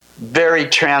very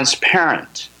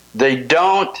transparent. They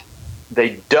don't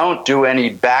do any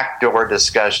backdoor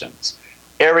discussions.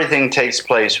 Everything takes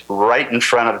place right in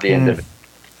front of the individual.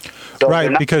 So right,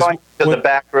 they're not because going to the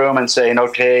back room and saying,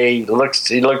 "Okay, he looks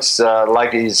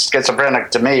like he's schizophrenic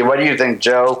to me. What do you think,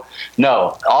 Joe?"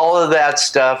 No, all of that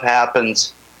stuff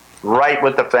happens right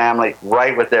with the family,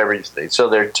 right with everything. So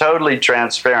they're totally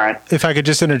transparent. If I could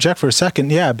just interject for a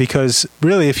second, yeah, because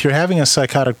really, if you're having a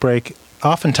psychotic break,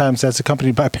 oftentimes that's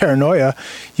accompanied by paranoia.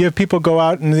 You have people go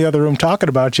out in the other room talking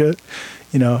about you,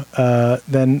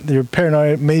 then your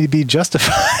paranoia may be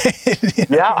justified.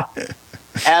 Yeah.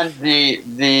 And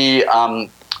the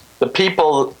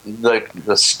people,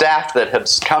 the staff that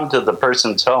has come to the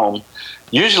person's home,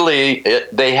 usually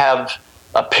they have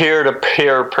a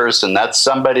peer-to-peer person. That's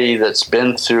somebody that's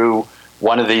been through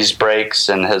one of these breaks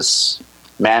and has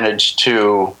managed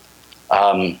to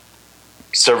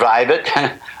survive it.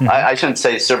 Mm-hmm. I shouldn't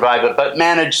say survive it, but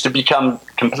managed to become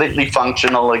completely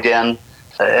functional again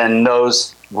and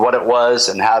knows what it was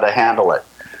and how to handle it.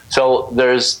 So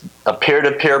there's a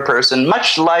peer-to-peer person,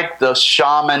 much like the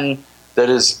shaman that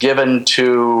is given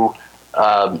to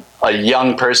a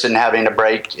young person having a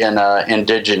break in an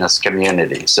indigenous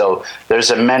community. So there's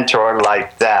a mentor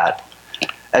like that.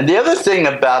 And the other thing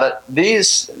about it,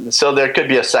 so there could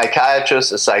be a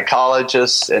psychiatrist, a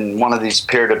psychologist, and one of these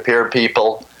peer-to-peer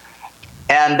people,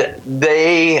 and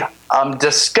they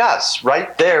discuss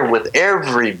right there with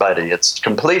everybody. It's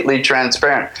completely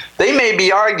transparent. They may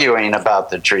be arguing about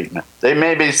the treatment. They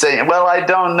may be saying, "Well, I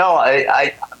don't know.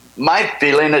 My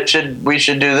feeling we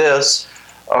should do this,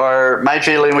 or my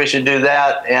feeling we should do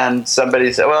that." And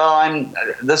somebody said, "Well,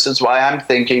 this is why I'm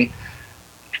thinking."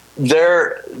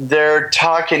 They're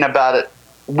talking about it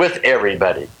with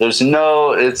everybody. There's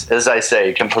it's, as I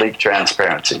say, complete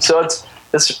transparency. So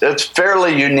it's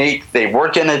fairly unique. They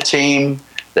work in a team.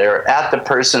 They're at the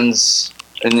person's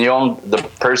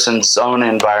own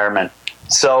environment.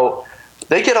 So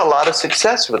they get a lot of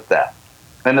success with that.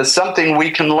 And it's something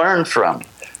we can learn from.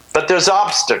 But there's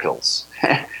obstacles.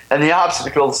 And the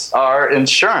obstacles are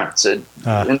insurance.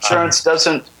 Insurance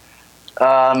doesn't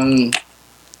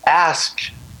ask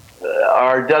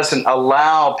or doesn't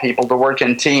allow people to work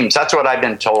in teams. That's what I've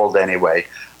been told anyway.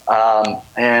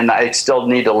 And I still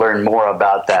need to learn more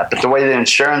about that. But the way the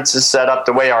insurance is set up,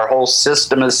 the way our whole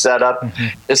system is set up,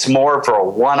 it's more for a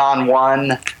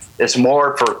one-on-one. It's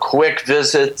more for quick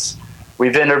visits.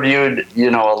 We've interviewed, a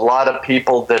lot of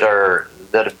people that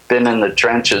have been in the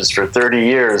trenches for 30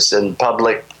 years in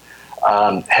public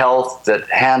health that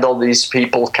handle these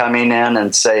people coming in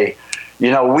and say,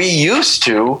 we used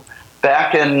to,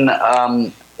 back in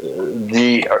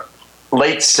the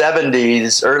late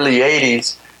 70s, early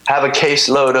 80s, have a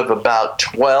caseload of about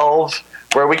 12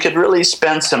 where we could really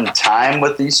spend some time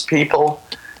with these people.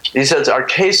 He says our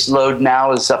caseload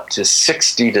now is up to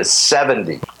 60 to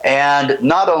 70. And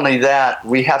not only that,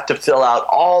 we have to fill out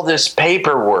all this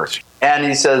paperwork. And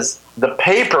he says the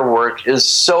paperwork is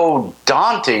so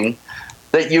daunting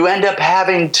that you end up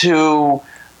having to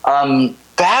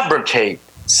fabricate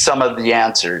some of the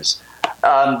answers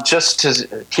just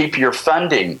to keep your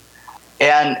funding.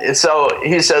 And so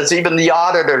he says even the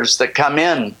auditors that come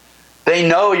in, they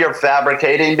know you're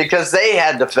fabricating because they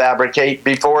had to fabricate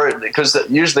before, because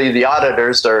usually the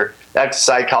auditors are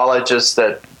ex-psychologists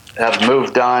that have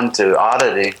moved on to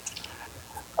auditing.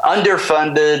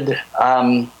 Underfunded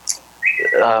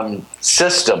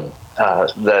system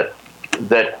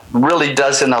that really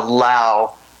doesn't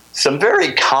allow some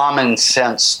very common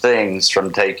sense things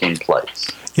from taking place.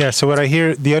 Yeah, so what I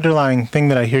hear, the underlying thing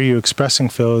that I hear you expressing,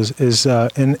 Phil, is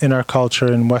in our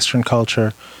culture, in Western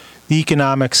culture, the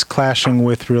economics clashing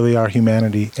with really our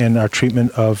humanity and our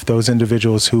treatment of those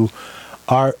individuals who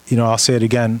are, I'll say it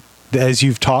again, as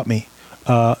you've taught me,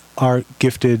 are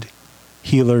gifted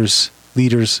healers,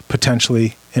 leaders,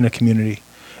 potentially, in a community.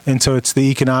 And so it's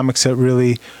the economics that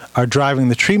really are driving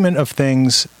the treatment of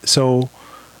things. So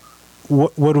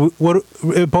what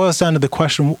it boils down to the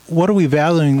question, what are we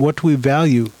valuing? What do we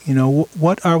value?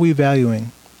 What are we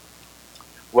valuing?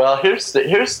 Well, here's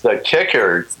the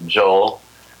kicker, Joel.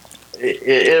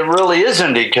 It really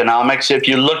isn't economics if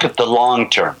you look at the long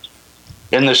term.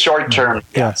 In the short term,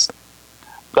 yes.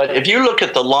 But if you look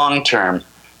at the long term,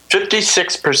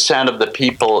 56% of the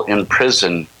people in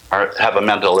prison have a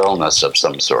mental illness of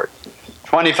some sort.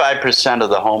 25% of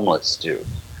the homeless do.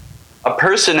 A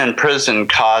person in prison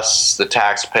costs the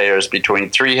taxpayers between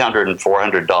 $300 and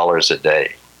 $400 a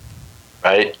day,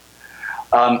 right?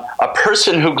 A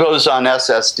person who goes on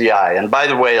SSDI, and by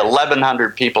the way,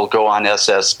 1,100 people go on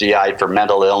SSDI for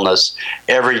mental illness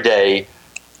every day.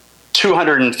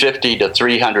 250 to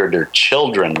 300 are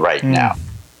children right now.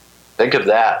 Think of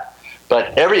that.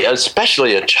 But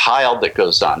especially a child that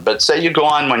goes on. But say you go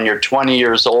on when you're 20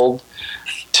 years old.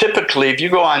 Typically, if you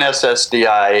go on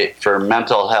SSDI for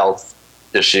mental health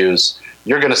issues,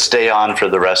 you're going to stay on for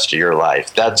the rest of your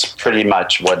life. That's pretty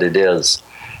much what it is.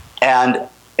 And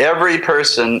every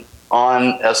person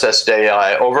on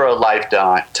SSDI over a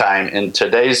lifetime in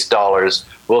today's dollars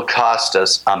will cost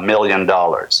us $1 million.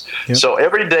 Yep. So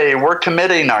every day we're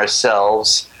committing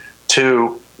ourselves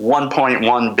to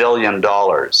 $1.1 billion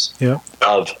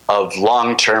of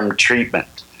long-term treatment.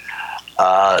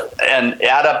 And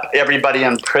add up everybody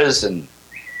in prison,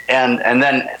 and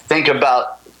then think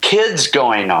about kids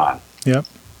going on. Yep.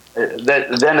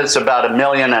 Then it's about $1.5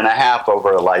 million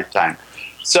over a lifetime.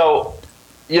 So,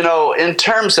 in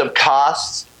terms of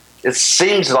costs, it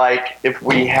seems like if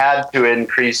we had to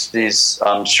increase these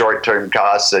short-term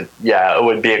costs, it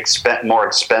would be more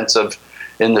expensive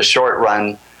in the short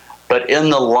run. But in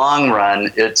the long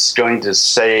run, it's going to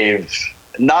save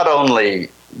not only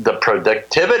the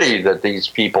productivity that these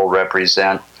people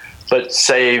represent, but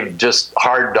save just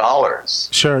hard dollars.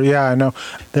 Sure, yeah, I know.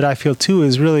 That I feel too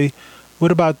is really,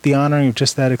 what about the honoring of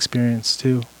just that experience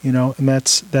too? And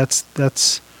that's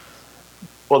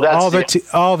well,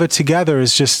 all of it together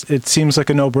is just, it seems like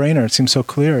a no-brainer. It seems so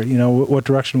clear, what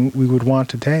direction we would want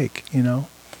to take,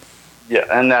 Yeah,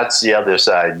 and that's the other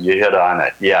side. You hit on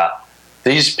it. Yeah,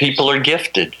 these people are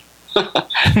gifted.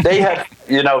 They have,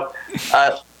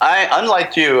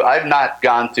 unlike you, I've not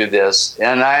gone through this,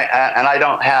 and I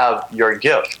don't have your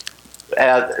gift.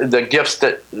 The gifts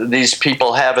that these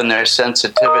people have in their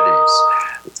sensitivities.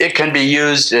 It can be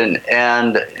used and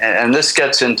this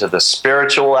gets into the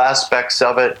spiritual aspects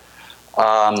of it.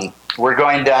 We're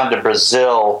going down to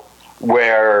Brazil,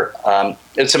 where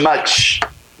it's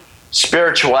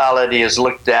spirituality is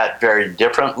looked at very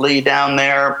differently down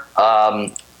there.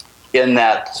 In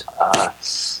that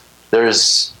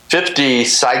there's 50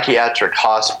 psychiatric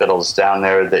hospitals down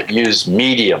there that use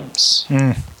mediums,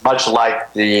 much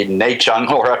like the Neichung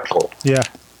Oracle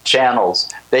channels.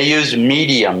 They use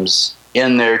mediums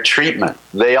in their treatment.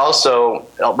 They also,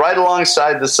 right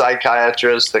alongside the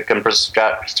psychiatrist that can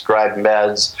prescribe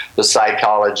meds, the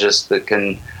psychologist that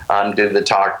can do the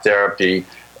talk therapy,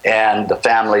 and the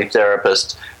family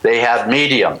therapist, they have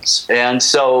mediums. And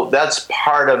so that's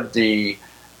part of the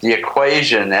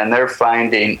equation, and they're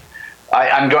finding,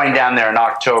 I'm going down there in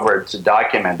October to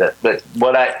document it, but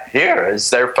what I hear is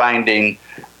they're finding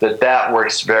that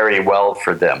works very well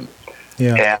for them.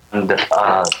 Yeah. And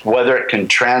whether it can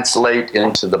translate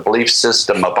into the belief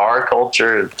system of our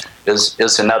culture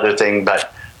is another thing,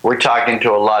 but we're talking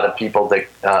to a lot of people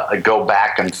that go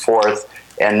back and forth,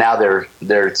 and now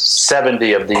there's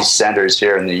 70 of these centers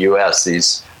here in the U.S.,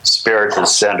 these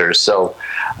spiritist centers. So,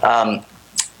 I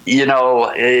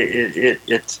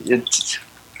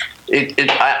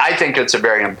think it's a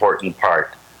very important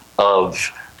part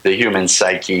of the human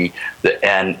psyche,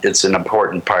 and it's an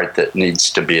important part that needs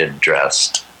to be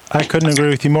addressed. I couldn't agree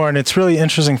with you more, and it's really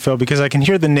interesting, Phil, because I can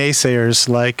hear the naysayers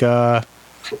like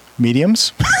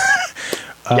mediums.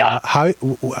 How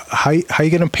are you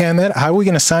going to pan that? How are we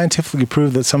going to scientifically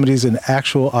prove that somebody's an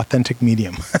actual authentic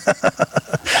medium?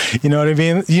 You know what I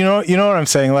mean? You know what I'm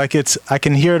saying? Like I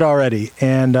can hear it already,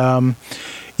 and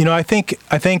I think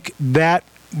that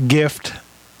gift,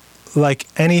 like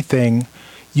anything,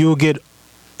 you'll get.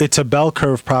 It's a bell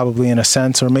curve probably in a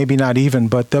sense, or maybe not even,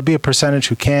 but there'll be a percentage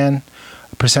who can,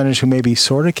 a percentage who maybe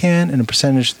sort of can, and a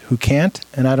percentage who can't.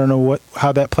 And I don't know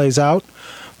how that plays out,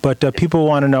 but people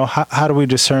want to know how do we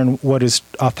discern what is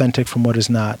authentic from what is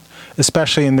not,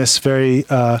 especially in this very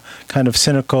kind of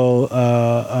cynical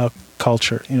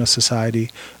culture, society,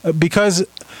 because,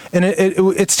 and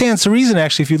it stands to reason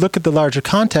actually, if you look at the larger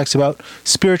context about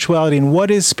spirituality and what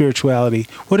is spirituality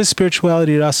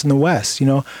to us in the West,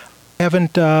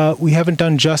 we haven't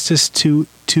done justice to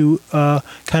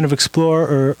kind of explore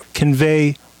or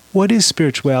convey what is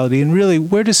spirituality, and really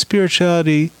where does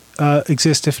spirituality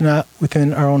exist if not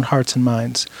within our own hearts and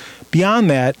minds.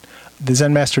 Beyond that, the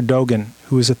Zen master Dogen,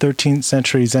 who was a 13th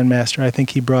century Zen master, I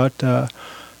think he brought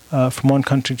from one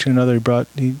country to another, he brought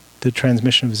the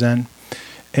transmission of Zen,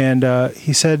 and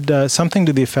he said something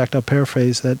to the effect, I'll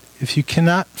paraphrase, that if you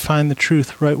cannot find the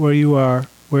truth right where you are,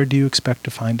 where do you expect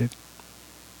to find it?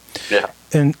 Yeah.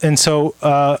 And so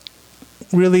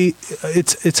really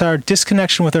it's our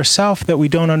disconnection with ourself that we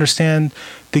don't understand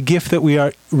the gift that we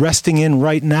are resting in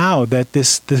right now, that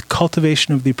the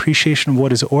cultivation of the appreciation of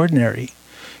what is ordinary,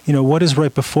 what is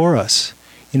right before us.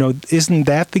 Isn't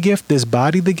that the gift? This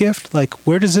body the gift? Like,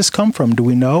 where does this come from? Do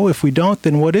we know? If we don't,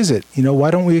 then what is it?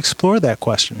 Why don't we explore that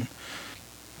question?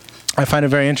 I find it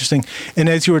very interesting. And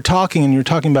as you were talking, and you were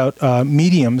talking about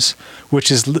mediums,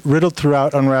 which is riddled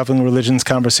throughout Unraveling Religion's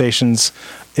conversations,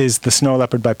 is The Snow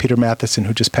Leopard by Peter Matheson,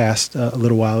 who just passed a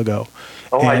little while ago.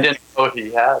 Oh, and, I didn't know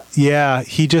he had. Yeah,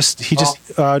 he just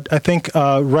I think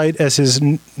right as his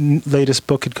latest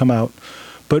book had come out.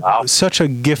 But wow. Such a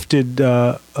gifted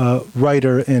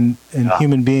writer and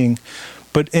human being.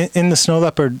 But in The Snow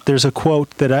Leopard, there's a quote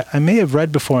that I may have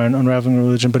read before on Unraveling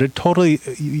Religion, but it totally,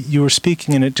 you were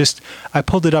speaking and I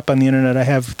pulled it up on the internet. I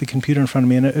have the computer in front of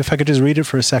me, and if I could just read it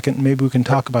for a second, maybe we can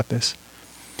talk about this.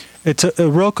 It's a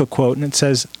Rilke quote, and it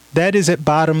says, "That is at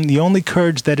bottom the only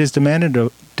courage that is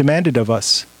demanded of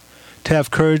us, to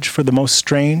have courage for the most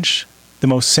strange, the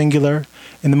most singular,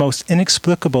 and the most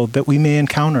inexplicable that we may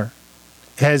encounter.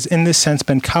 Has in this sense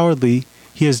been cowardly,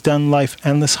 he has done life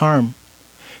endless harm.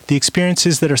 The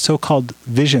experiences that are so-called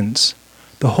visions,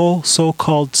 the whole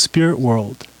so-called spirit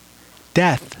world,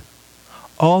 death,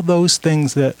 all those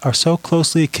things that are so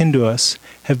closely akin to us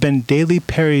have been daily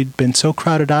parried, been so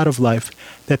crowded out of life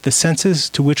that the senses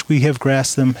to which we have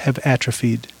grasped them have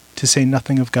atrophied, to say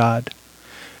nothing of God."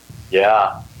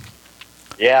 Yeah.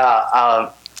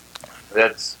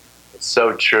 That's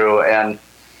so true. And,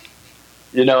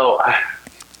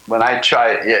 when I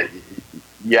try...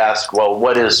 You ask, well,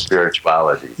 what is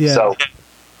spirituality? Yeah. So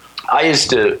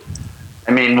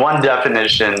one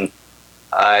definition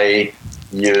I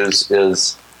use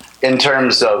is in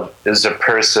terms of, is a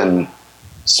person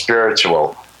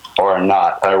spiritual or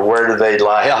not? Or where do they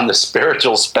lie on the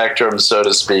spiritual spectrum, so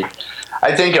to speak?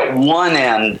 I think at one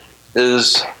end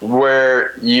is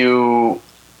where you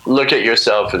look at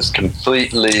yourself as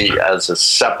completely as a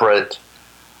separate,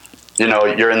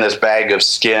 you're in this bag of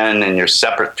skin and you're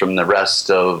separate from the rest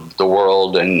of the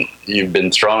world, and you've been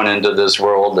thrown into this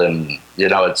world, and,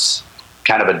 it's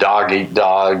kind of a dog eat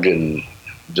dog, and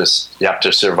just you have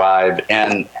to survive.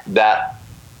 And that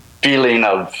feeling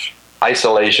of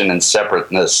isolation and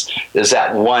separateness is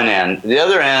at one end. The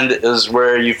other end is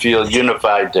where you feel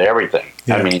unified to everything.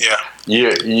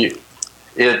 Yeah.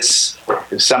 It's,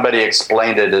 somebody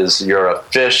explained it as you're a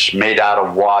fish made out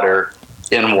of water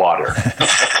in water.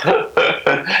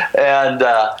 And,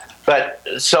 but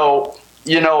so,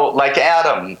 like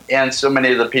Adam and so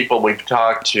many of the people we've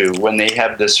talked to, when they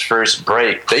have this first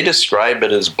break, they describe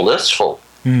it as blissful.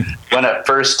 When it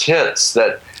first hits,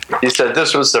 that he said,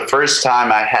 this was the first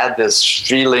time I had this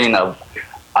feeling of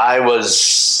I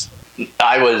was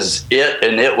it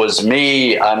and it was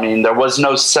me. There was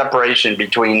no separation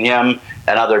between him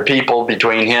and other people,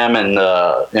 between him and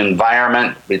the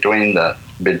environment, between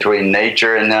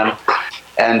nature and them.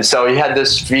 And so he had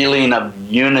this feeling of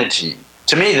unity.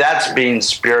 To me, that's being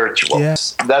spiritual. Yeah.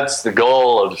 That's the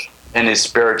goal of any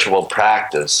spiritual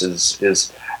practice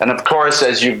is, and of course,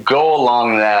 as you go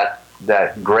along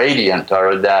that gradient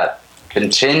or that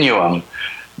continuum,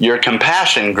 your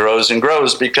compassion grows and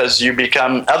grows because you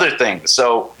become other things.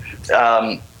 So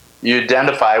you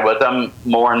identify with them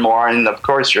more and more, and of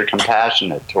course, you're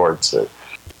compassionate towards it.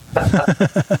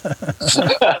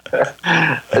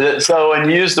 So when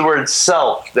you use the word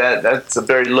self, that's a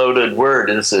very loaded word.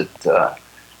 Is it that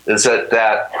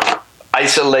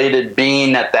isolated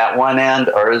being at that one end,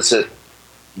 or is it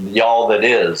the all that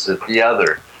is at the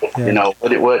other? Yeah.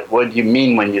 What do you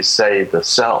mean when you say the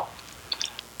self?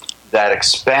 That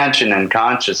expansion in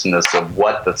consciousness of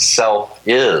what the self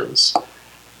is.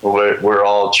 We're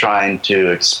all trying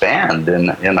to expand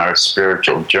in our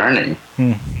spiritual journey.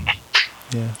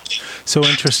 Yeah, so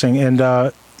interesting. And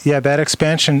that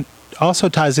expansion also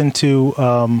ties into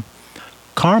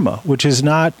karma, which is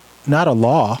not a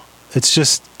law. It's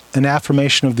just an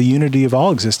affirmation of the unity of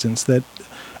all existence, that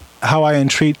how I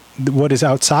entreat what is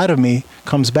outside of me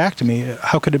comes back to me.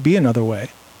 How could it be another way?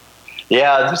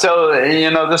 Yeah, so,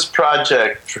 this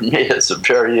project for me is a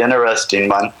very interesting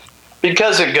one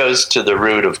because it goes to the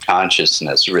root of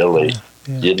consciousness, really.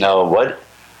 Yeah.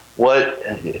 What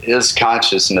is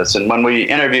consciousness? And when we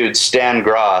interviewed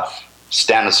Stanislav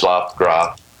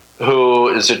Grof, who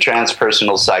is a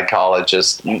transpersonal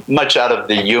psychologist, much out of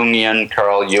the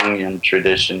Carl Jungian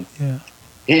tradition,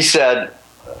 he said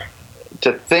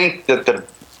to think that the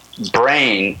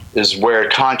brain is where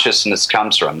consciousness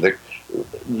comes from,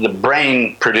 the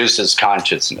brain produces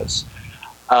consciousness,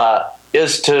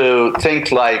 is to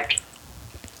think like,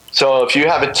 so if you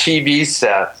have a TV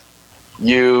set,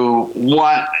 you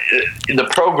want the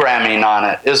programming on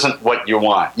it isn't what you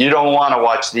want. You don't want to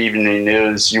watch the evening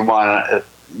news. You want to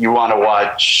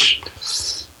watch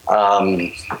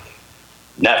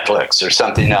Netflix or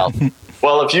something else.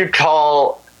 Well, if you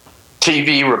call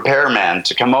TV repairman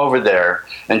to come over there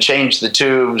and change the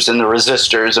tubes and the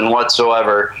resistors and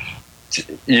whatsoever,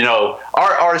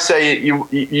 or say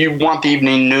you want the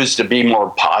evening news to be more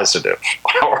positive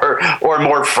or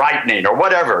more frightening or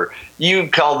whatever. You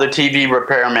call the TV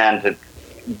repairman to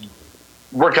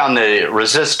work on the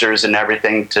resistors and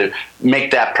everything to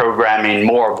make that programming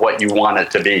more of what you want it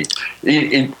to be.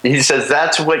 He says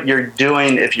that's what you're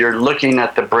doing if you're looking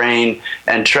at the brain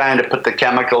and trying to put the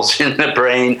chemicals in the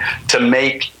brain to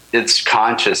make its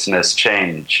consciousness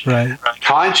change. Right.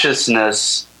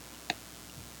 Consciousness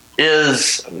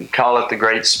is, call it the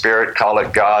Great Spirit, call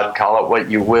it God, call it what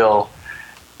you will,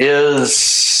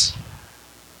 is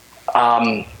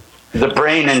the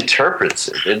brain interprets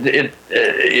it.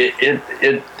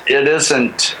 It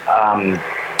isn't.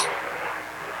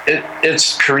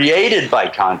 It's created by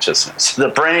consciousness. The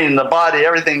brain, the body,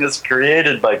 everything is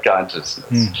created by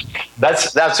consciousness.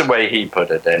 That's the way he put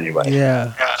it, anyway.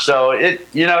 Yeah. So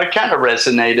it kind of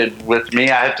resonated with me.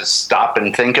 I had to stop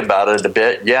and think about it a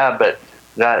bit. Yeah, but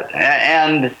that,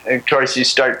 and of course, you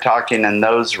start talking in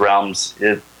those realms.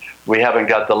 We haven't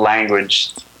got the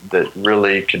language that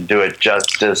really can do it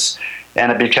justice,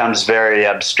 and it becomes very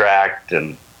abstract.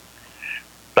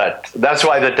 But that's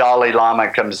why the Dalai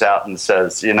Lama comes out and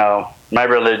says, my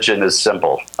religion is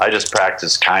simple. I just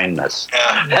practice kindness.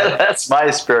 Yeah. That's my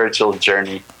spiritual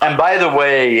journey. And by the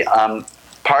way,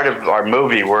 part of our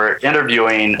movie, we're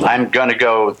interviewing, I'm going to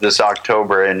go this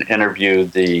October and interview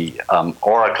the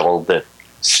oracle that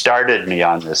started me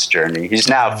on this journey. He's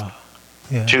now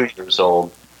 2 years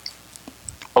old.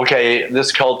 Okay,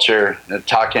 this culture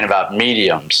talking about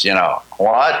mediums,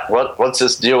 what's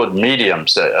this deal with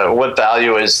mediums? What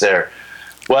value is there?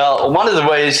 Well, one of the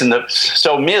ways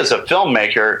so me as a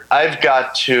filmmaker, I've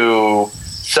got to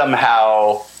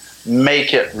somehow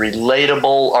make it relatable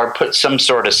or put some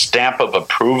sort of stamp of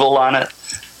approval on it.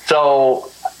 So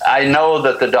I know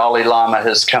that the Dalai Lama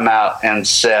has come out and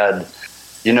said,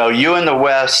 you in the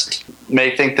West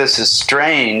may think this is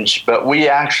strange, but we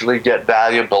actually get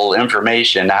valuable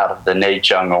information out of the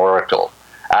Nechung Oracle,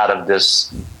 out of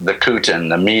the Kutan,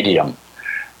 the medium.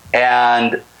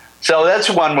 And so that's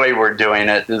one way we're doing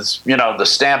it is, the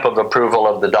stamp of approval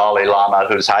of the Dalai Lama,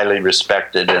 who's highly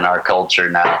respected in our culture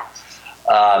now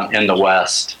in the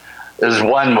West, is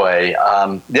one way.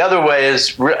 The other way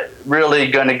is really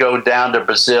going to go down to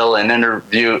Brazil and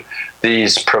interview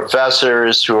these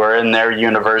professors who are in their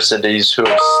universities who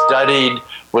have studied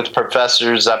with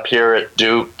professors up here at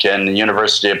Duke and the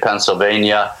University of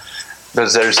Pennsylvania,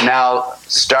 because there's now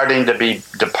starting to be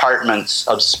departments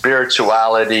of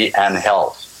spirituality and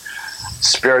health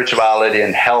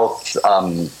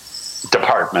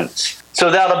departments. So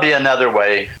that'll be another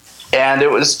way. And it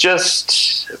was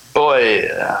just,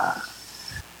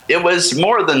 it was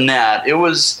more than that. It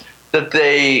was that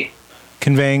they...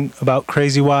 Conveying about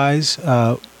Crazywise,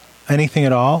 anything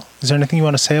at all? Is there anything you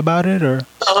want to say about it, or?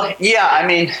 Yeah,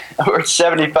 we're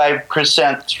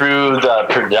 75% through the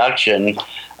production.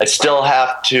 I still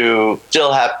have to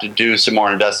do some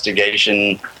more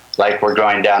investigation. Like we're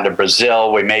going down to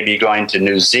Brazil. We may be going to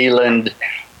New Zealand,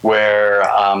 where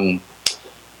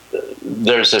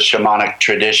there's a shamanic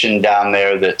tradition down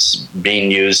there that's being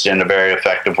used in a very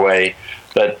effective way.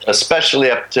 But especially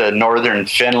up to northern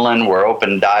Finland, where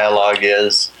open dialogue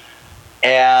is.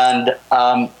 And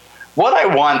what I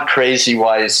want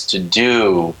Crazywise to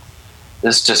do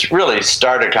is to really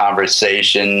start a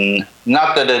conversation.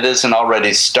 Not that it isn't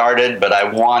already started, but I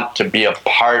want to be a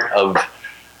part of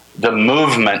the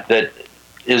movement that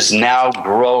is now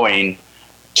growing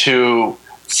to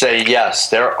say, yes,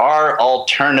 there are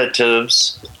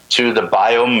alternatives to the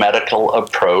biomedical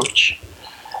approach.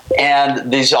 And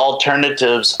these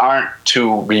alternatives aren't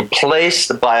to replace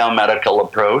the biomedical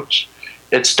approach,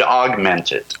 it's to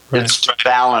augment it. Right. It's to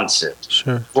balance it.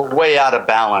 Sure. We're way out of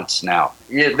balance now.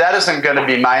 That isn't going to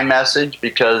be my message,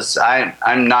 because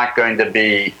I'm not going to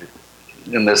be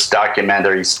in this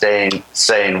documentary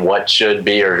saying what should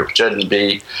be or shouldn't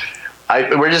be.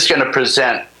 We're just going to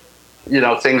present,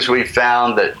 things we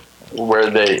found where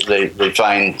they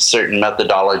find certain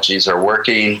methodologies are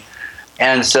working.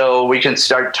 And so we can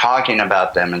start talking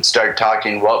about them and start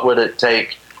talking, what would it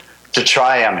take to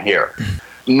try them here?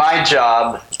 My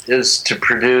job is to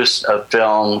produce a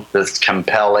film that's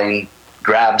compelling,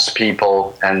 grabs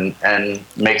people, and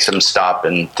makes them stop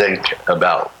and think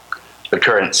about the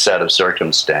current set of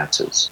circumstances.